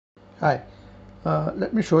Hi,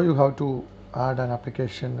 let me show you how to add an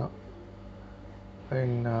application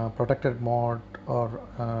in protected mode or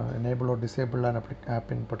enable or disable an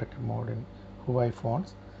app in protected mode in Huawei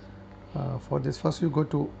phones. For this, first you go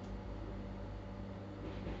to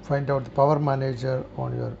find out the power manager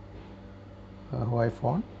on your Huawei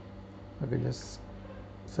phone. Okay, just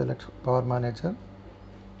select power manager.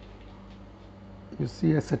 You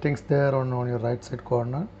see a settings there on your right side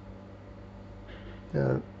corner.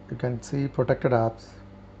 There you can see protected apps.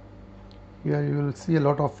 Here you will see a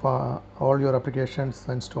lot of all your applications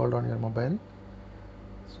installed on your mobile.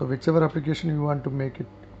 So whichever application you want to make it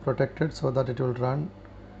protected so that it will run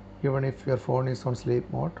even if your phone is on sleep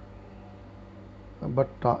mode, but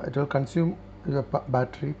it will consume your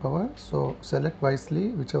battery power. So select wisely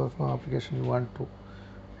whichever application you want to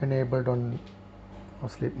enable on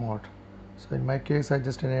sleep mode. So in my case I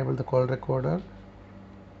just enable the call recorder,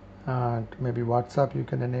 and maybe WhatsApp you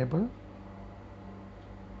can enable.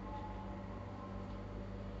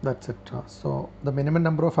 That's it. So the minimum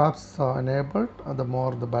number of apps enabled, the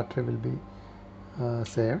more the battery will be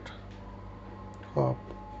saved. Hope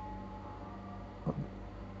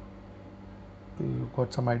you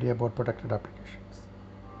got some idea about protected applications.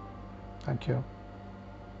 Thank you.